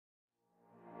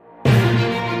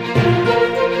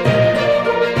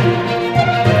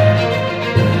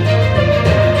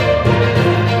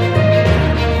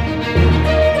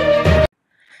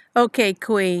Okay,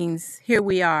 Queens, here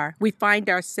we are. We find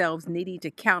ourselves needing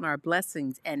to count our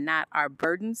blessings and not our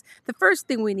burdens. The first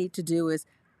thing we need to do is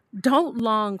don't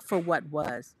long for what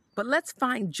was, but let's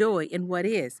find joy in what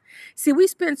is. See, we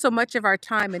spend so much of our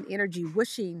time and energy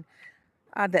wishing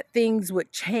that things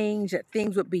would change, that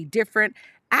things would be different.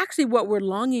 Actually, what we're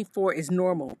longing for is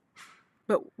normal.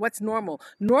 But what's normal?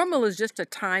 Normal is just a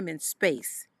time and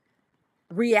space.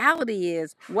 Reality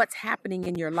is what's happening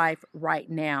in your life right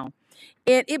now.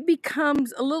 And it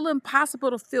becomes a little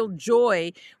impossible to feel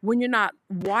joy when you're not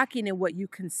walking in what you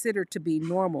consider to be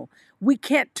normal. We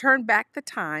can't turn back the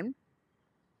time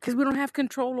because we don't have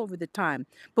control over the time.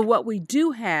 But what we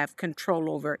do have control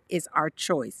over is our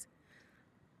choice.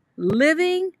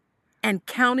 Living and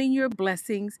counting your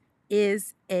blessings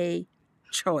is a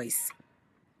choice.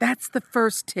 That's the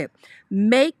first tip.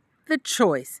 Make the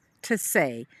choice to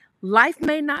say, life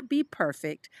may not be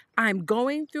perfect. I'm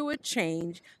going through a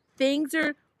change. Things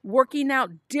are working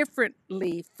out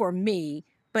differently for me.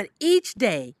 But each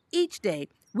day,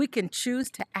 we can choose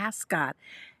to ask God,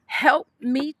 help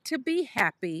me to be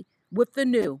happy with the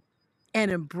new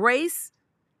and embrace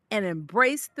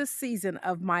the season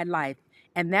of my life.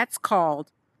 And that's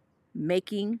called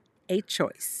making a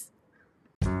choice.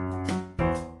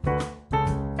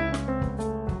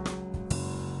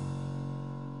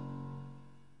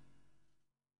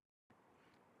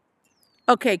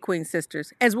 Okay, Queen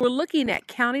Sisters, as we're looking at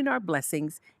counting our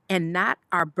blessings and not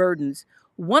our burdens,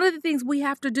 one of the things we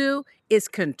have to do is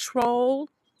control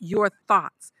your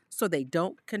thoughts so they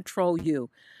don't control you.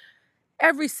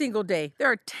 Every single day, there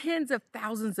are tens of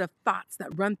thousands of thoughts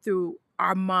that run through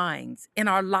our minds, in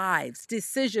our lives,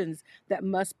 decisions that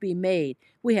must be made.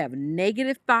 We have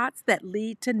negative thoughts that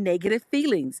lead to negative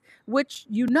feelings, which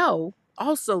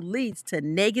also leads to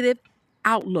negative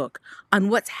outlook on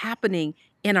what's happening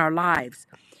in our lives,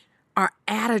 our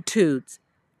attitudes,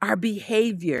 our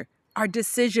behavior, our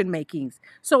decision makings.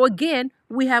 So again,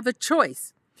 we have a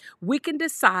choice. We can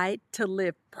decide to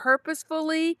live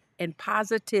purposefully and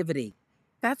positivity.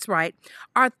 That's right.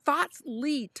 Our thoughts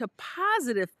lead to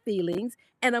positive feelings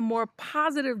and a more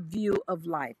positive view of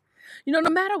life. No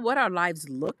matter what our lives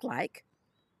look like,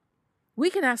 we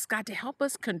can ask God to help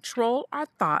us control our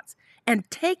thoughts and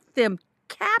take them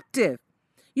captive.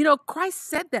 Christ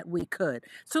said that we could.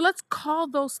 So let's call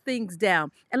those things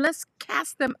down and let's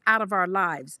cast them out of our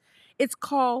lives. It's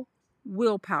called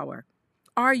willpower.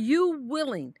 Are you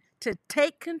willing to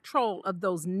take control of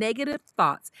those negative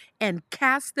thoughts and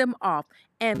cast them off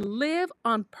and live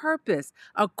on purpose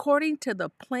according to the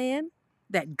plan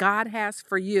that God has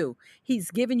for you?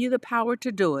 He's given you the power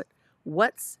to do it.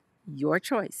 What's your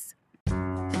choice?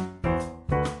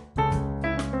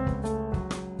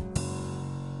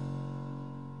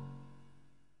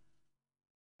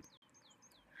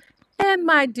 And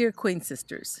my dear Queen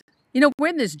Sisters, we're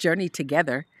in this journey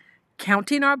together,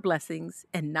 counting our blessings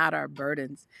and not our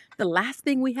burdens. The last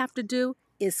thing we have to do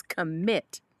is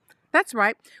commit. That's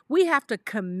right. We have to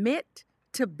commit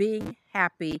to being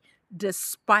happy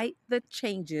despite the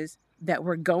changes that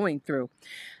we're going through.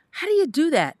 How do you do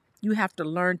that? You have to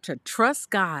learn to trust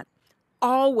God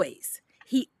always.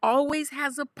 He always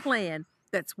has a plan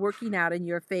that's working out in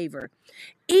your favor.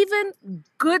 Even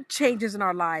good changes in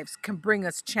our lives can bring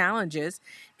us challenges,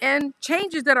 and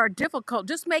changes that are difficult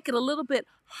just make it a little bit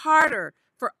harder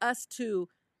for us to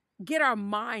get our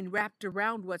mind wrapped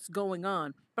around what's going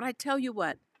on. But I tell you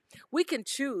what, we can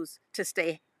choose to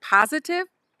stay positive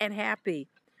and happy.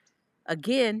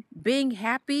 Again, being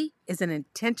happy is an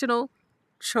intentional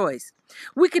choice.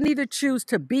 We can either choose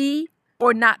to be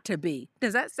or not to be.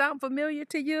 Does that sound familiar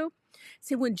to you?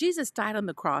 See, when Jesus died on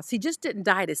the cross, he just didn't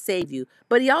die to save you,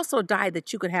 but he also died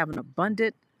that you could have an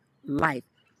abundant life.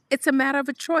 It's a matter of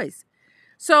a choice.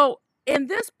 So, in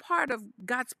this part of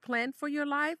God's plan for your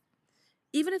life,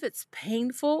 even if it's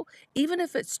painful, even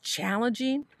if it's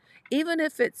challenging, even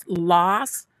if it's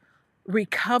loss,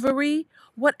 recovery,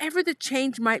 whatever the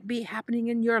change might be happening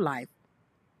in your life,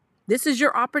 this is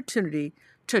your opportunity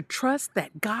to trust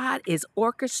that God is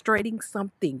orchestrating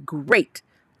something great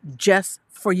just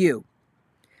for you.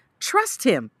 Trust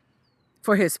Him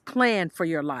for His plan for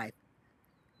your life.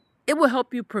 It will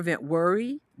help you prevent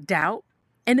worry, doubt,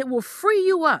 and it will free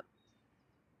you up.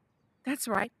 That's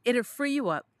right, it'll free you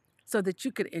up so that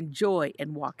you can enjoy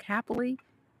and walk happily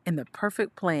in the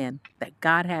perfect plan that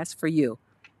God has for you.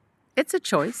 It's a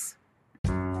choice.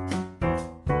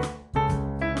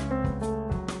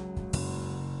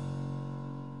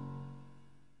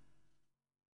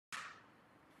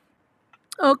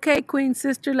 Okay, Queen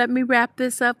Sister, let me wrap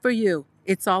this up for you.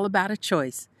 It's all about a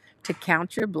choice to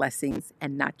count your blessings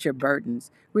and not your burdens.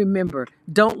 Remember,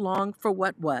 don't long for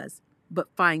what was.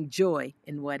 but find joy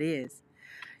in what is.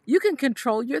 You can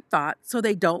control your thoughts so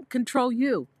they don't control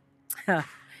you.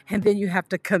 And then you have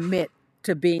to commit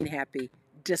to being happy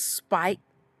despite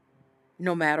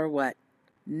no matter what.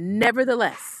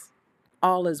 Nevertheless,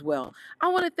 all is well. I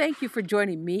want to thank you for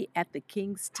joining me at the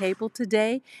King's table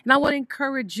today. And I want to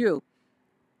encourage you,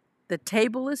 the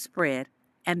table is spread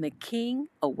and the King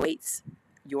awaits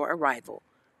your arrival.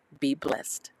 Be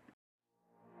blessed.